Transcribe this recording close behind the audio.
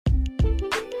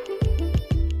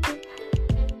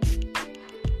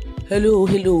Hello,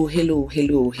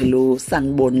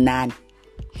 Sanbonan.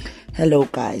 Hello,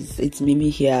 guys. It's Mimi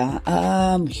here.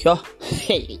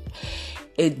 Hey,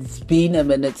 it's been a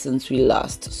minute since we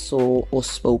last saw or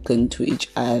spoken to each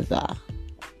other.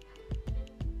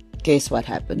 Guess what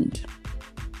happened?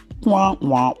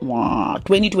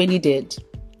 2020 did.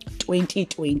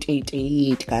 2020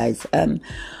 did, guys. On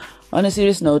a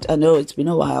serious note, I know it's been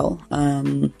a while.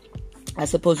 I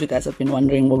suppose you guys have been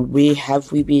wondering, well, where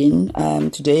have we been?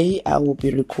 Today I will be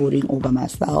recording all by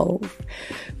myself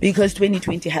because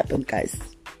 2020 happened, guys.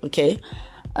 Okay.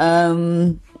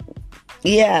 Once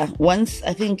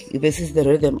I think this is the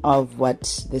rhythm of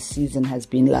what the season has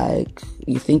been like.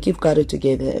 You think you've got it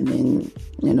together and then,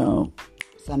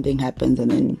 something happens and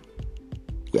then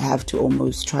you have to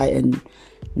almost try and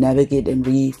navigate and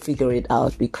refigure it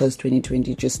out because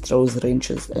 2020 just throws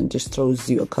wrenches and just throws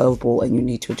you a curveball and you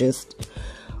need to just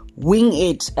wing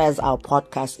it, as our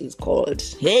podcast is called.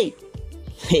 Hey,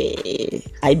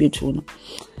 I be too.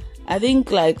 I think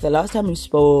like the last time we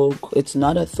spoke, it's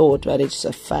not a thought, but it's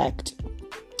a fact.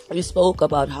 We spoke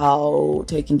about how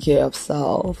taking care of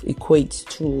self equates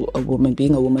to a woman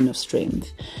being a woman of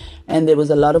strength. And there was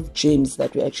a lot of gems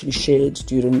that we actually shared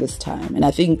during this time. And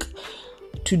I think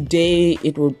today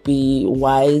it would be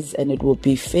wise and it would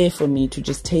be fair for me to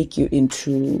just take you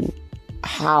into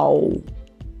how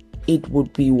it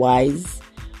would be wise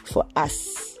for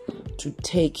us to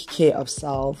take care of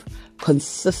self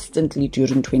consistently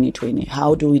during 2020.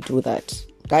 How do we do that?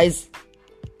 Guys,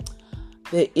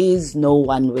 there is no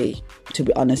one way, to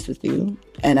be honest with you.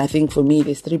 And I think for me,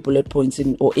 there's 3 bullet points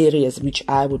or areas which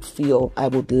I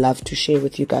would love to share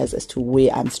with you guys as to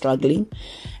where I'm struggling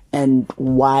and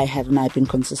why haven't I been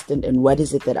consistent and what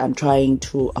is it that I'm trying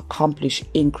to accomplish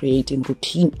in creating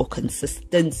routine or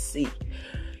consistency.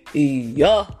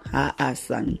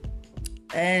 Son.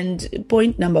 And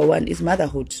point number 1 is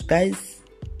motherhood. Guys,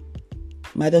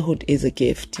 motherhood is a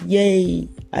gift. Yay,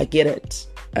 I get it.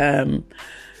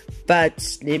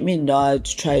 But let me not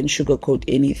try and sugarcoat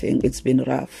anything. It's been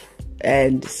rough.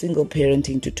 And single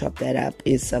parenting to top that up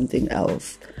is something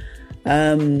else.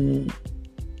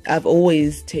 I've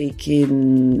always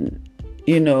taken,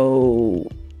 my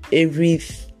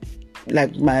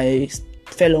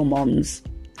fellow moms'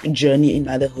 journey in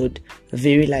motherhood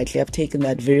very lightly. I've taken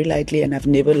that very lightly and I've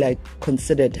never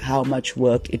considered how much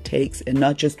work it takes, and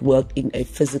not just work in a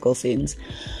physical sense,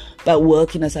 but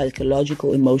work in a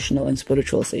psychological, emotional, and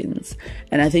spiritual sense.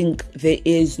 And I think there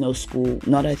is no school.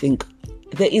 There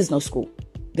is no school.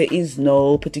 There is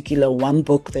no particular one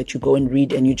book that you go and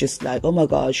read and you just oh my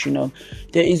gosh, there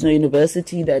is no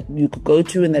university that you could go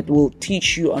to and that will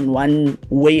teach you on one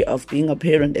way of being a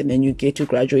parent and then you get to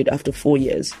graduate after 4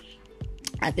 years.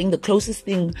 I think the closest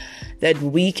thing that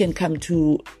we can come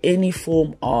to any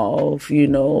form of,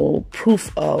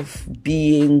 proof of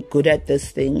being good at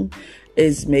this thing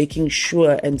is making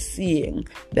sure and seeing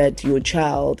that your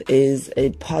child is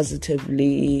a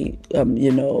positively,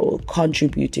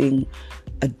 contributing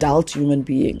adult human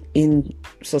being in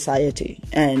society.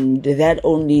 And that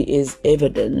only is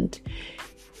evident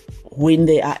when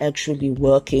they are actually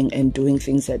working and doing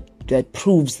things that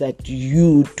proves that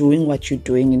you doing what you're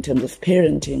doing in terms of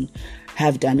parenting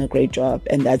have done a great job.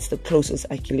 And that's the closest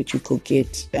accurate you could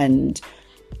get. And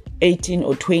 18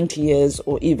 or 20 years,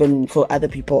 or even for other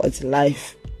people, it's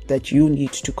life that you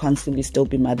need to constantly still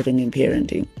be mothering and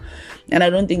parenting. And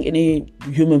I don't think any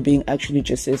human being actually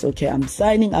just says, okay, I'm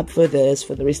signing up for this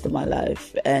for the rest of my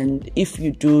life. And if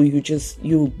you do, you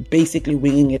basically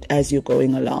winging it as you're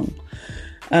going along.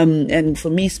 And for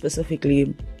me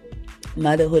specifically,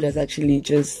 motherhood has actually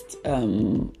just,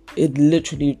 it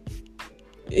literally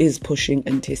is pushing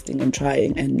and testing and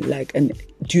trying. And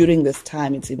during this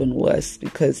time, it's even worse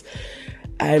because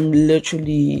I'm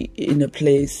literally in a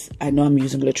place, I know I'm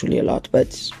using literally a lot,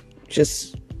 but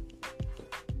just,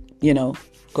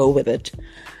 go with it.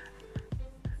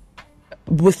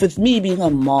 With me being a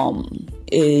mom,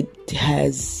 it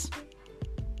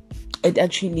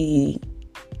actually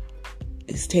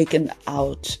is taken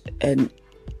out and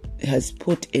has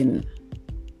put in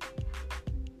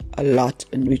a lot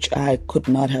in which I could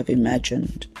not have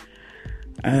imagined.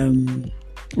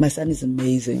 My son is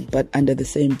amazing, but under the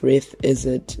same breath, is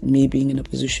it me being in a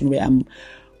position where I'm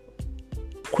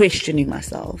questioning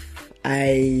myself?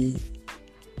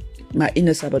 My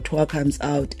inner saboteur comes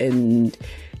out and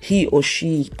he or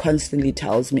she constantly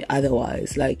tells me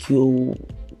otherwise, you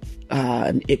are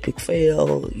an epic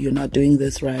fail, you're not doing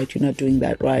this right, you're not doing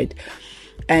that right.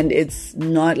 And it's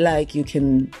not like you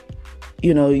can,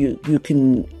 you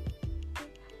can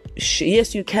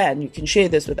yes, you can share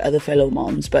this with other fellow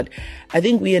moms, but I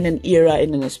think we're in an era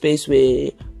and in a space where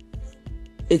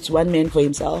it's one man for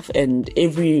himself, and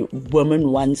every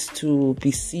woman wants to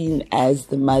be seen as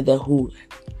the mother who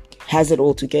has it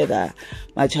all together.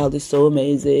 My child is so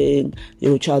amazing.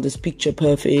 Your child is picture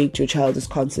perfect. Your child is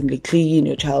constantly clean.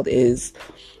 Your child is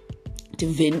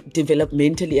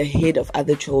developmentally ahead of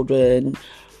other children.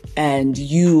 And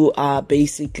you are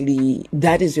basically,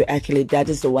 that is your accolade. That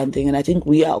is the one thing. And I think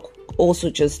we are also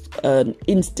just an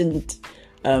instant,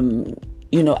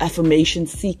 affirmation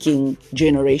seeking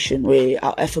generation, where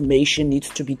our affirmation needs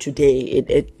to be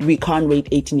today. We can't wait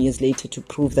 18 years later to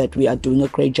prove that we are doing a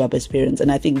great job as parents.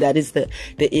 And I think that is the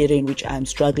area in which I'm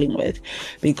struggling with,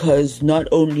 because not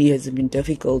only has it been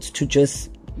difficult to just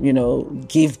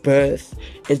give birth,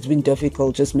 it's been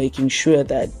difficult just making sure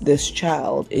that this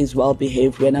child is well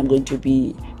behaved when I'm going to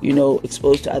be,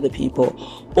 exposed to other people,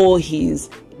 or he's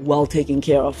well taken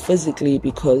care of physically,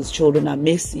 because children are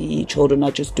messy, children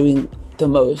are just doing the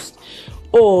most,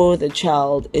 or the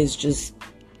child is just,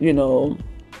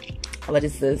 what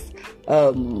is this?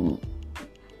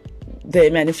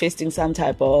 They're manifesting some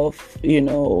type of,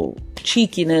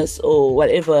 cheekiness or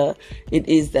whatever it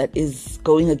is that is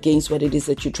going against what it is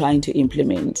that you're trying to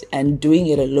implement, and doing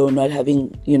it alone, not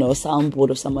having, a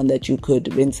soundboard of someone that you could,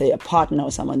 then say a partner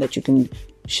or someone that you can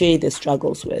share the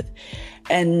struggles with.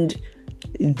 And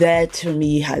that to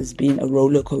me has been a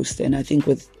roller coaster. And I think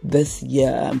with this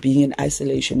year, being in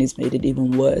isolation has made it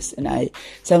even worse. And I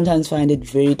sometimes find it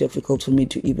very difficult for me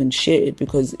to even share it,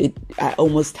 because I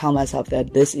almost tell myself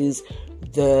that this is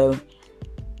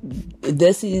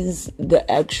the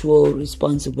actual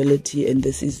responsibility, and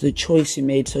this is the choice you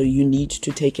made, so you need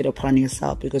to take it upon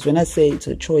yourself. Because when I say it's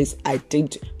a choice, I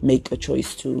did make a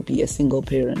choice to be a single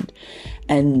parent,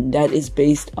 and that is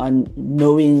based on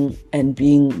knowing and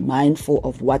being mindful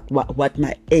of what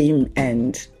my aim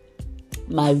and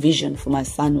my vision for my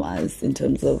son was, in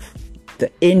terms of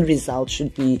the end result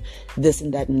should be this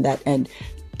and that and that, and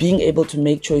being able to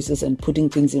make choices and putting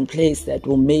things in place that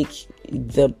will make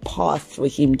the path for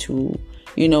him to,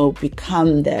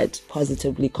 become that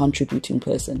positively contributing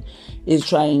person, is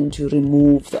trying to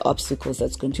remove the obstacles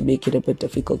that's going to make it a bit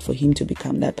difficult for him to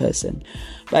become that person.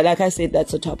 But like I said,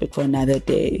 that's a topic for another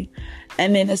day.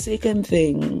 And then a second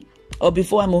thing, or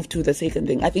before I move to the second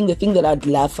thing, I think the thing that I'd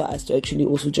love for us to actually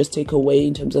also just take away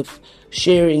in terms of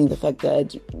sharing the fact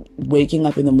that waking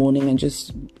up in the morning and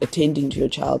just attending to your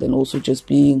child, and also just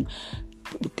being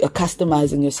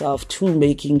customizing yourself to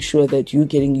making sure that you're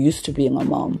getting used to being a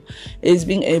mom, is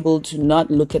being able to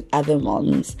not look at other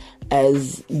moms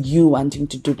as you wanting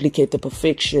to duplicate the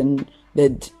perfection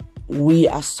that we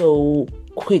are so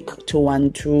quick to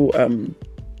want to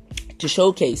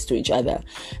showcase to each other.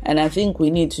 And I think we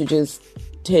need to just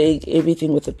take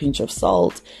everything with a pinch of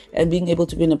salt, and being able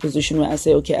to be in a position where I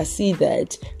say, okay, I see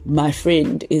that my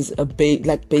friend is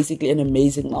basically an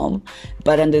amazing mom,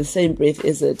 but under the same breath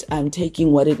I'm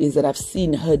taking what it is that I've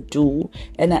seen her do,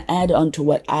 and I add on to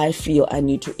what I feel I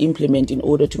need to implement in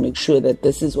order to make sure that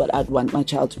this is what I'd want my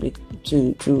child to be,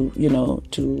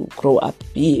 to grow up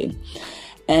being.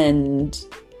 And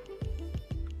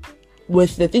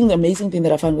the amazing thing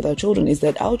that I find with our children is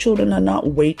that our children are not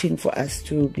waiting for us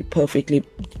to be perfect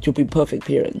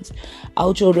parents.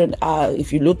 Our children are,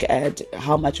 if you look at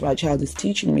how much my child is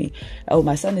teaching me, or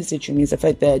my son is teaching me, is the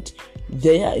fact that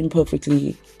they are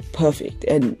imperfectly perfect.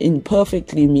 And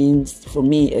imperfectly means for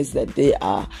me is that they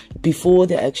are, before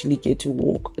they actually get to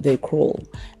walk, they crawl.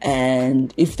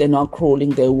 And if they're not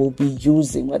crawling, they will be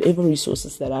using whatever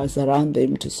resources that are around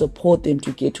them to support them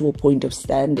to get to a point of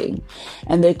standing.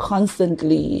 And they're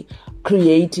constantly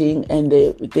creating, and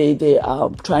they are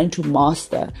trying to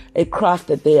master a craft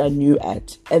that they are new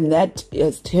at. And that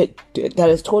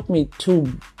has taught me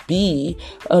to be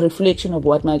a reflection of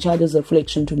what my child is a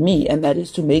reflection to me, and that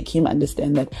is to make him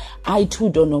understand that I too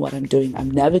don't know what I'm doing.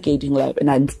 I'm navigating life, and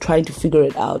I'm trying to figure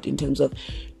it out in terms of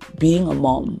being a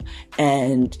mom.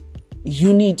 And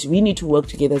we need to work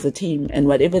together as a team, and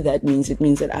whatever that means, it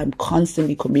means that I'm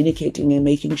constantly communicating and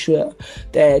making sure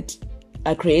that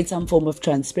I create some form of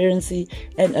transparency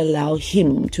and allow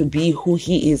him to be who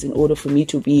he is in order for me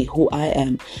to be who I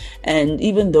am. And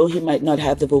even though he might not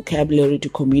have the vocabulary to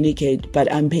communicate,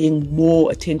 but I'm paying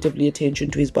more attentively attention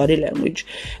to his body language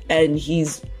and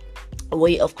his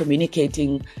way of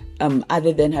communicating,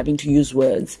 other than having to use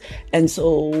words. And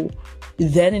so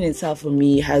that in itself for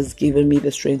me has given me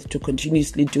the strength to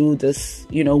continuously do this,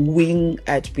 wing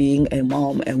at being a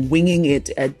mom, and winging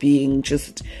it at being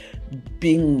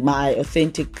my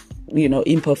authentic,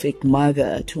 imperfect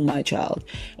mother to my child.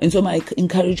 And so my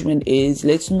encouragement is,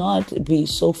 let's not be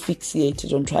so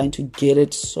fixated on trying to get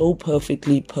it so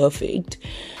perfectly perfect,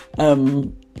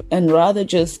 and rather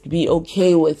just be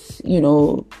okay with,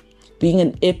 being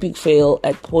an epic fail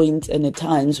at points and at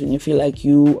times when you feel like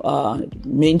you are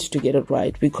meant to get it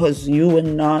right, because you are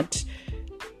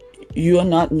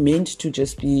not meant to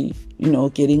just be,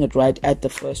 getting it right at the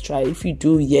first try. If you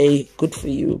do, yay, good for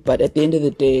you. But at the end of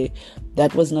the day,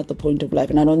 that was not the point of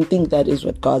life. And I don't think that is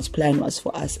what God's plan was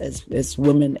for us as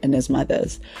women and as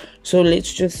mothers. So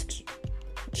let's just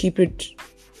keep it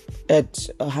at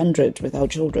 100 with our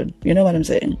children. You know what I'm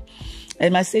saying?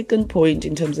 And my second point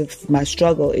in terms of my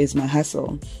struggle is my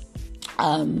hustle.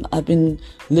 I've been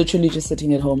literally just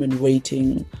sitting at home and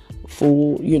waiting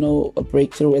for, a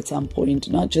breakthrough at some point.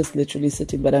 Not just literally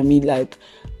sitting, but I mean like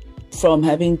from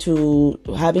having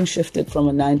shifted from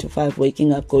a 9 to 5,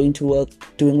 waking up, going to work,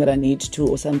 doing what I need to,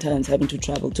 or sometimes having to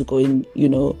travel to go in,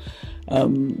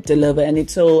 deliver. And it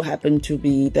so happened to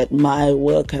be that my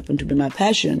work happened to be my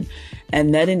passion.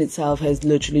 And that in itself has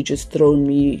literally just thrown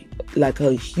me like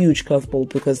a huge curveball,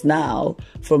 because now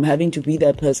from having to be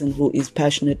that person who is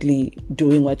passionately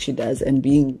doing what she does and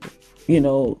being,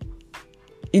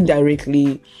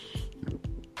 indirectly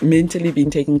mentally being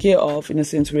taken care of, in a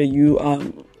sense where you are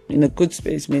in a good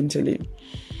space mentally,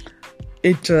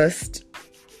 it just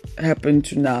happened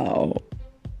to now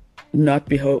not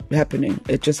be happening.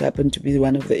 It just happened to be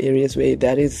one of the areas where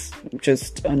that is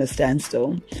just on a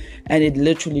standstill, and it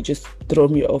literally just threw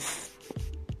me off,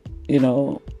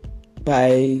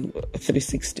 by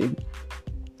 360.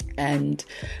 And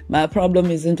my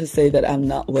problem isn't to say that I'm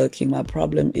not working. My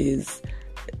problem is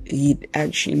he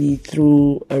actually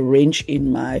threw a wrench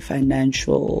in my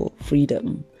financial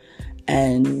freedom.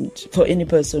 And for any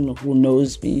person who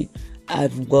knows me,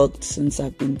 I've worked since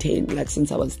I've been 10, like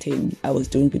since I was 10. I was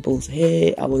doing people's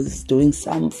hair. I was doing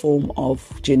some form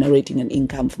of generating an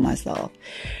income for myself.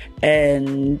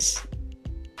 And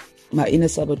my inner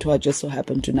saboteur just so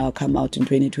happened to now come out in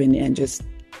 2020 and just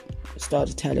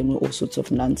started telling me all sorts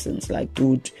of nonsense. Like,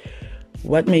 dude,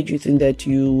 what made you think that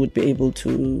you would be able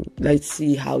to, let's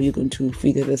see how you're going to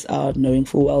figure this out, knowing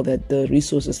full well that the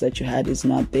resources that you had is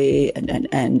not there,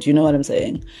 and you know what I'm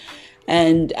saying?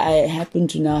 And I happen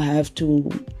to now have to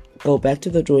go back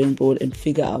to the drawing board and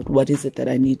figure out what is it that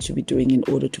I need to be doing in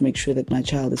order to make sure that my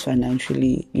child is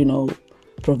financially,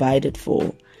 provided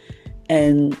for.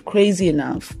 And crazy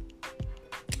enough,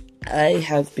 I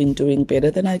have been doing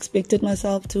better than I expected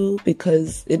myself to,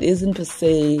 because it isn't per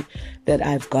se that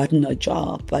I've gotten a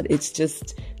job, but it's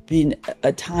just been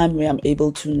a time where I'm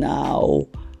able to now,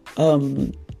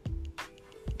 put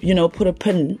a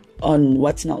pin on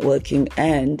what's not working,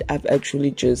 and I've actually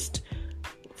just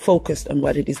focused on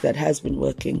what it is that has been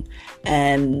working.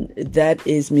 And that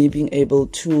is me being able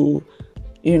to,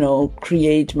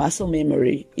 create muscle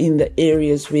memory in the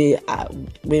areas where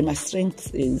my strength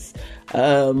is.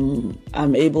 I'm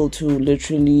able to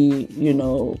literally,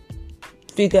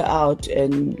 figure out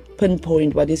and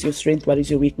pinpoint what is your strength, what is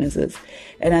your weaknesses.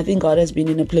 And I think God has been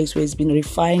in a place where he's been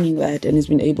refining that, and he's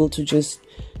been able to just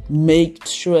make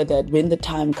sure that when the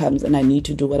time comes and I need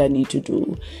to do what I need to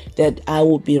do, that I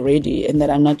will be ready and that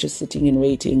I'm not just sitting and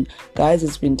waiting. Guys,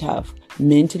 it's been tough.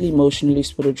 Mentally, emotionally,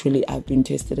 spiritually, I've been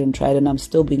tested and tried, and I'm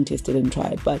still being tested and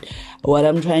tried. But what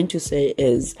I'm trying to say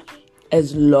is,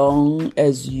 as long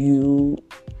as you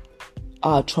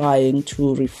are trying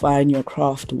to refine your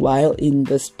craft while in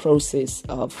this process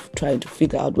of trying to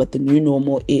figure out what the new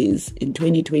normal is in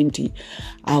 2020,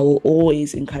 I will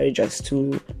always encourage us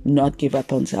to not give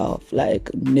up on self. Like,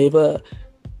 never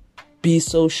be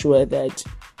so sure that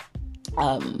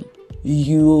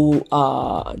you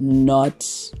are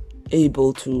not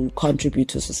able to contribute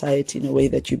to society in a way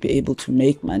that you'd be able to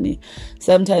make money.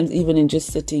 Sometimes even in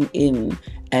just sitting in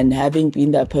and having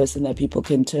been that person that people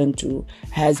can turn to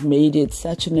has made it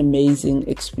such an amazing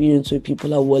experience where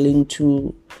people are willing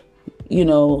to,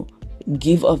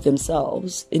 give of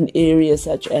themselves in areas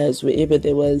such as wherever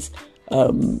there was,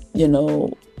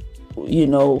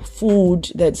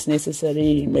 food that's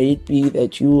necessary. May it be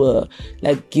that you are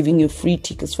like giving you free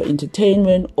tickets for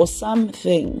entertainment or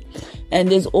something. And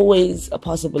there's always a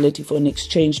possibility for an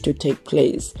exchange to take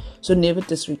place. So never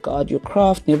disregard your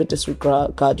craft, never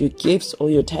disregard your gifts or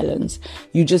your talents.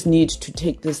 You just need to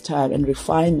take this time and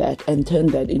refine that and turn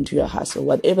that into your hustle,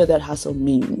 whatever that hustle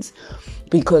means.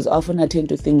 Because often I tend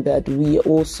to think that we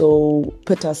also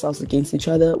put ourselves against each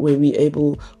other, where we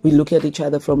look at each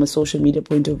other from a social media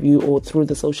point of view or through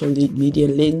the social media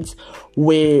lens,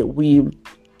 where we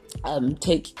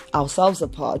take ourselves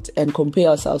apart and compare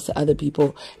ourselves to other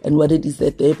people and what it is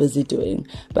that they're busy doing.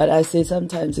 But I say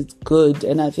sometimes it's good,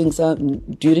 and I think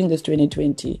during this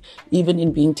 2020, even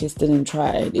in being tested and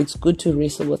tried, it's good to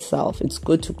wrestle with self. It's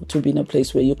good to be in a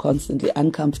place where you're constantly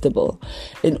uncomfortable,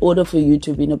 in order for you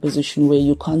to be in a position where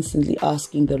you're constantly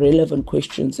asking the relevant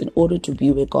questions in order to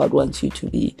be where God wants you to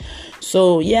be.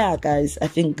 So yeah, guys, I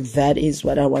think that is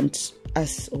what I want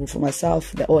us, or for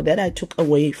myself, that I took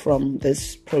away from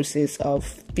this process of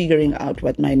figuring out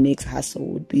what my next hustle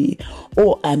would be,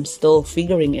 or I'm still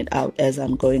figuring it out as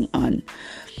I'm going on.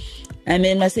 And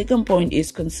then my second point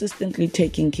is consistently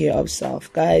taking care of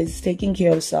self. Guys, taking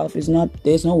care of self there's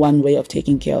no one way of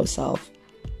taking care of self.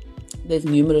 There's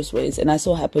numerous ways, and I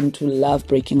so happen to love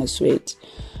breaking a sweat.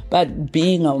 But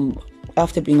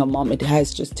after being a mom, it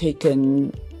has just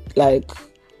taken like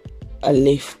a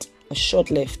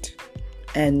short lift.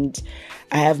 And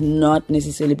I have not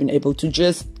necessarily been able to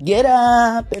just get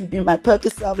up and be my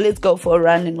purpose self. Let's go for a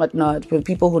run and whatnot. For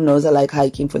people who knows I like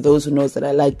hiking, for those who knows that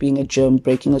I like being at gym,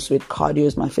 breaking a sweat, cardio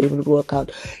is my favorite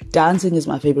workout. Dancing is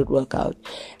my favorite workout.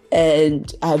 And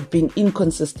I've been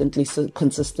inconsistently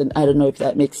consistent. I don't know if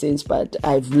that makes sense, but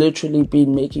I've literally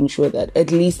been making sure that at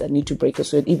least I need to break a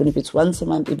sweat, even if it's once a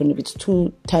month, even if it's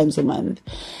 2 times a month.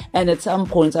 And at some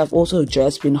points, I've also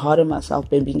just been hard on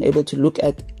myself and being able to look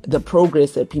at the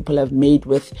progress that people have made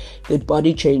with their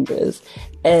body changes.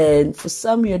 And for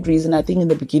some weird reason, I think in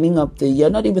the beginning of the year,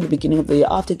 not even the beginning of the year,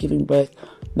 after giving birth,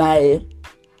 my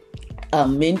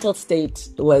mental state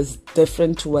was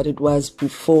different to what it was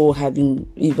before having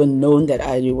even known that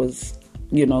I was,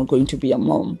 going to be a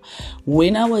mom.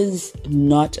 When I was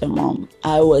not a mom,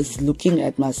 I was looking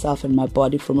at myself and my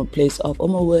body from a place of, oh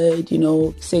my word,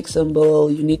 sex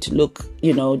symbol, you need to look,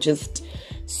 just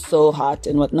so hot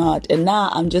and whatnot. And now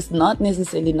I'm just not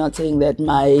necessarily not saying that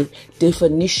my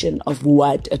definition of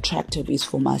what attractive is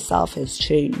for myself has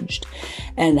changed.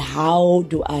 And how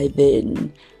do I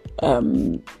then,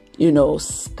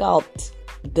 sculpt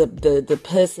the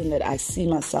person that I see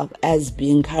myself as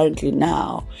being currently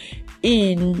now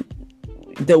in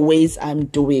the ways I'm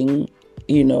doing,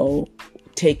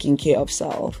 taking care of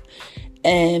self.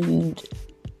 And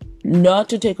not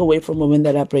to take away from women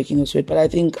that are breaking a sweat, but I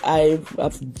think I've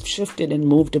shifted and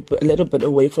moved a little bit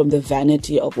away from the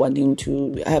vanity of wanting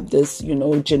to have this,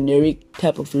 generic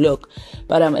type of look.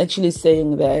 But I'm actually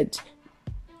saying that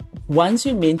once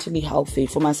you're mentally healthy,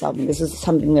 for myself, and this is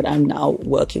something that I'm now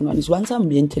working on, is once I'm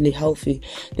mentally healthy,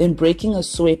 then breaking a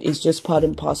sweat is just part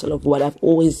and parcel of what I've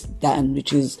always done,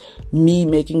 which is me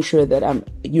making sure that I'm,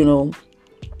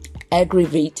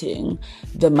 aggravating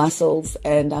the muscles,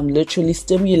 and I'm literally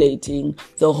stimulating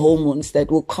the hormones that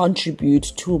will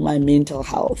contribute to my mental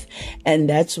health. And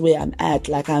that's where I'm at.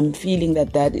 Like, I'm feeling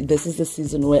that this is a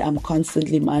season where I'm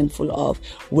constantly mindful of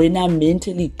when I'm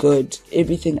mentally good,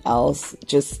 everything else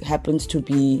just happens to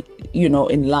be,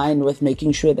 in line with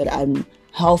making sure that I'm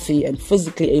healthy and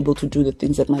physically able to do the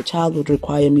things that my child would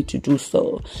require me to do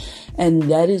so. And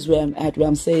that is where I'm at, where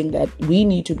I'm saying that we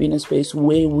need to be in a space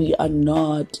where we are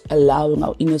not allowing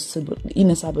our inner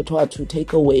saboteur to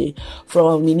take away from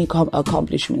our mini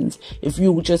accomplishments. If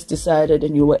you just decided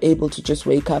and you were able to just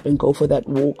wake up and go for that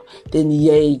walk, then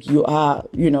yay, you are,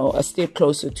 a step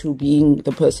closer to being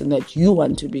the person that you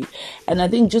want to be. And I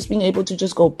think just being able to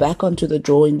just go back onto the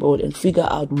drawing board and figure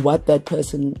out what that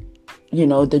person,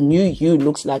 the new you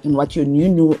looks like, and what your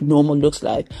new normal looks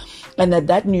like. And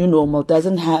that new normal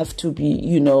doesn't have to be,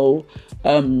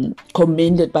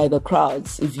 commended by the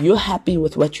crowds. If you're happy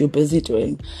with what you're busy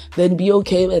doing, then be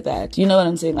okay with that. You know what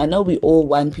I'm saying? I know we all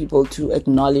want people to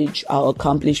acknowledge our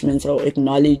accomplishments or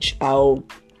acknowledge our,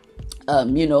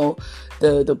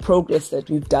 the progress that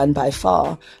we've done by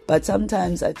far. But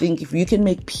sometimes I think if you can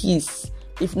make peace,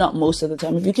 if not most of the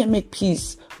time, if you can make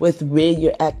peace with where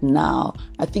you're at now,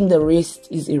 I think the rest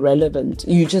is irrelevant.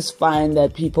 You just find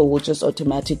that people will just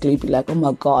automatically be like, oh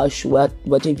my gosh, what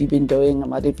have you been doing and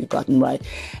what have you gotten right?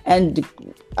 And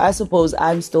I suppose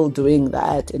I'm still doing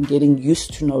that and getting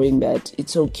used to knowing that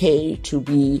it's okay to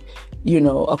be,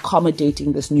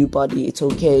 accommodating this new body. It's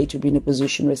okay to be in a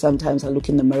position where sometimes I look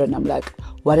in the mirror and I'm like,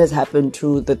 what has happened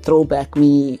to the throwback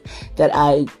me that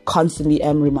I constantly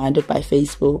am reminded by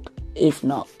Facebook, if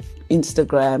not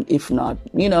Instagram, if not,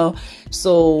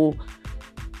 so,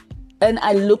 and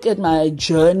I look at my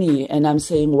journey and I'm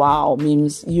saying, wow,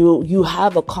 means you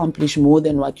have accomplished more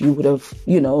than what you would have,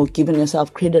 given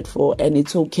yourself credit for. And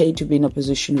it's okay to be in a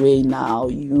position where now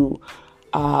you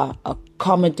are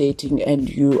accommodating and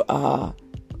you are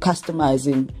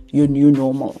customizing your new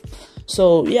normal.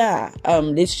 So yeah,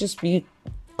 let's just be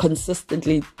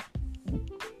consistently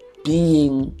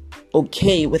being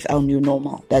okay with our new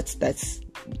normal. That's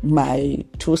my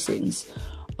 2 cents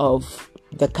of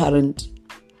the current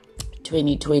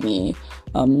 2020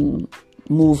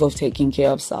 move of taking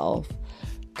care of self.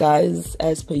 Guys,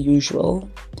 as per usual,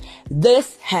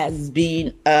 this has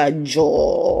been a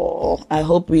joy. I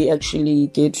hope we actually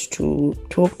get to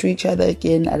talk to each other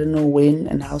again. I don't know when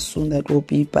and how soon that will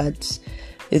be, but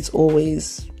it's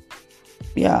always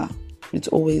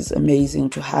amazing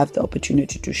to have the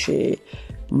opportunity to share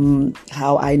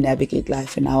how I navigate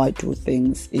life and how I do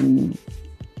things in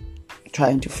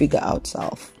trying to figure out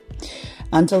self.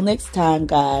 Until next time,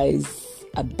 guys,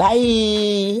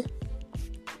 bye.